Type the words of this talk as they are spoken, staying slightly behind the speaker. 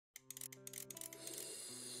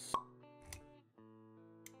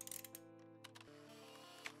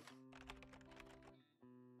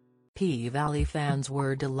P-Valley fans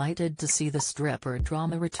were delighted to see the stripper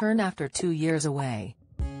drama return after 2 years away.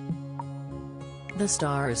 The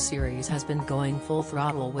Starz series has been going full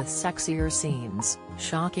throttle with sexier scenes,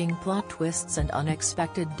 shocking plot twists and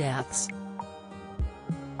unexpected deaths.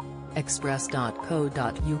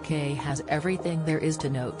 Express.co.uk has everything there is to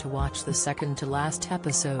know to watch the second-to-last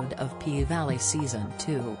episode of P-Valley Season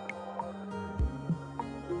 2.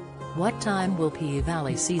 What time will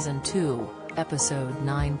P-Valley Season 2, Episode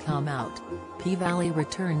 9 come out? P-Valley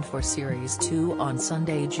returned for Series 2 on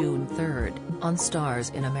Sunday, June 3, on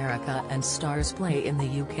Starz in America and Starz Play in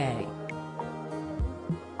the UK.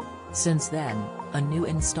 Since then, a new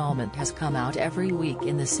installment has come out every week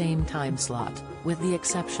in the same time slot, with the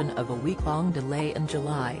exception of a week-long delay in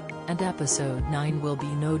July, and Episode 9 will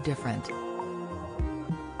be no different.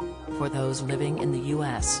 For those living in the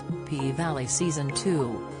US, P-Valley Season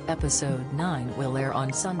 2, Episode 9 will air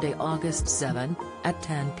on Sunday, August 7, at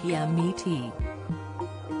 10 p.m. ET.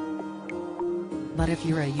 But if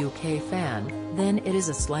you're a UK fan, then it is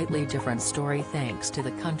a slightly different story thanks to the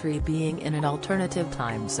country being in an alternative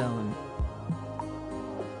time zone.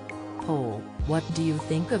 Poll: what do you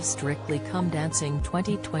think of Strictly Come Dancing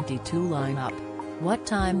 2022 lineup? What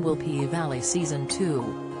time will P-Valley Season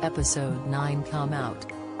 2, Episode 9 come out?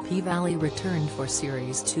 P-Valley returned for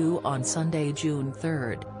Series 2 on Sunday, June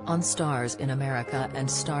 3, on Starz in America and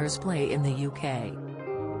Starz Play in the UK.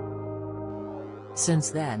 Since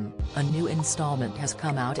then, a new installment has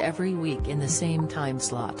come out every week in the same time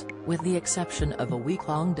slot, with the exception of a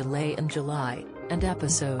week-long delay in July, and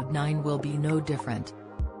Episode 9 will be no different.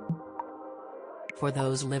 For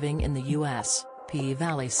those living in the US,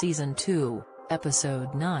 P-Valley Season 2,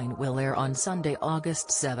 Episode 9 will air on Sunday,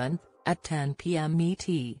 August 7, at 10 p.m. ET.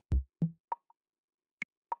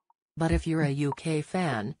 But if you're a UK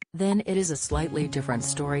fan, then it is a slightly different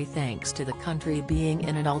story thanks to the country being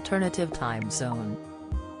in an alternative time zone.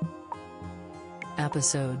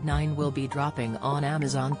 Episode 9 will be dropping on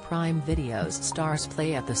Amazon Prime Video's Starz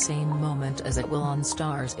Play at the same moment as it will on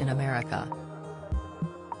Starz in America.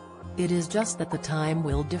 It is just that the time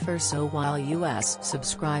will differ, so while US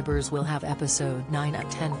subscribers will have Episode 9 at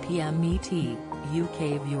 10 p.m. ET,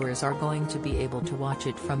 UK viewers are going to be able to watch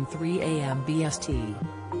it from 3 a.m. BST.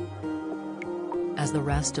 As the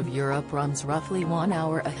rest of Europe runs roughly 1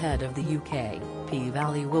 hour ahead of the UK,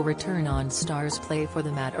 P-Valley will return on Starz Play for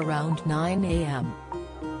them at around 9 a.m.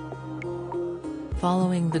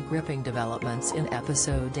 Following the gripping developments in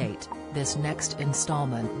Episode 8, this next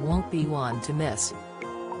installment won't be one to miss.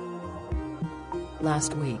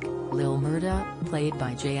 Last week, Lil Murda, played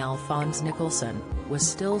by J. Alphonse Nicholson, was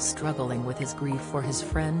still struggling with his grief for his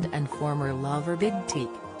friend and former lover Big Teak,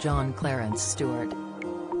 John Clarence Stewart.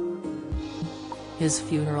 His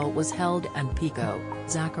funeral was held and Pico,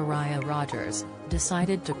 Zachariah Rogers,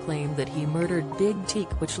 decided to claim that he murdered Big Teak,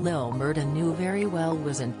 which Lil Murda knew very well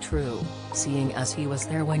wasn't true, seeing as he was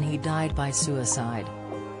there when he died by suicide.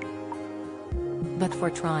 But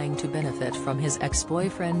for trying to benefit from his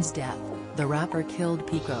ex-boyfriend's death, the rapper killed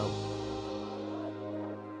Pico.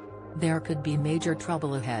 There could be major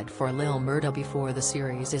trouble ahead for Lil Murda before the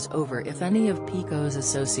series is over if any of Pico's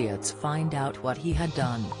associates find out what he had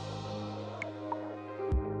done.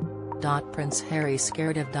 Prince Harry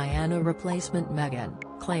scared of Diana replacement Meghan,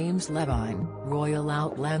 claims Levine. Royal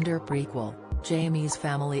Outlander prequel, Jamie's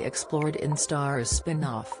family explored in Starz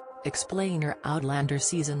spin-off, Explainer Outlander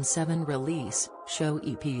Season 7 release, show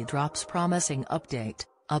EP drops promising update.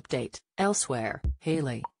 Elsewhere,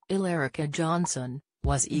 Hailey, Ilerica Johnson,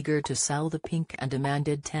 was eager to sell the Pink and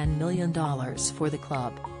demanded $10 million for the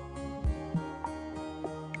club.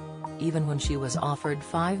 Even when she was offered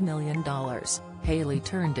 $5 million, Hailey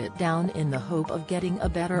turned it down in the hope of getting a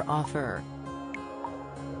better offer.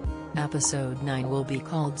 Episode 9 will be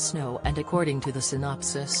called Snow, and according to the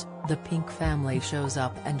synopsis, the Pink family shows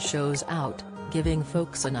up and shows out, giving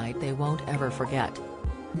folks a night they won't ever forget.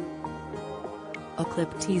 A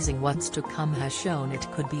clip teasing what's to come has shown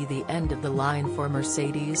it could be the end of the line for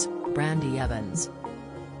Mercedes, Brandy Evans.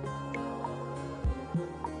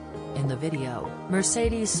 In the video,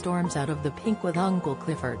 Mercedes storms out of the Pink with Uncle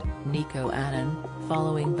Clifford, Nico Annan,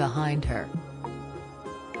 following behind her.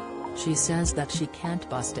 She says that she can't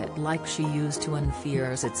bust it like she used to and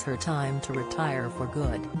fears it's her time to retire for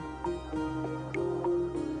good.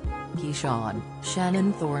 Keyshawn,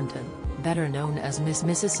 Shannon Thornton, better known as Miss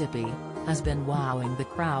Mississippi, has been wowing the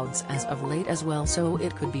crowds as of late as well, so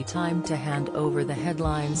it could be time to hand over the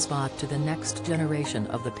headline spot to the next generation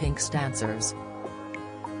of the Pink's dancers.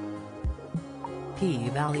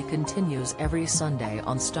 P-Valley continues every Sunday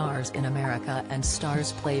on Starz in America and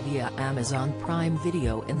Starz Play via Amazon Prime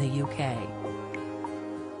Video in the UK.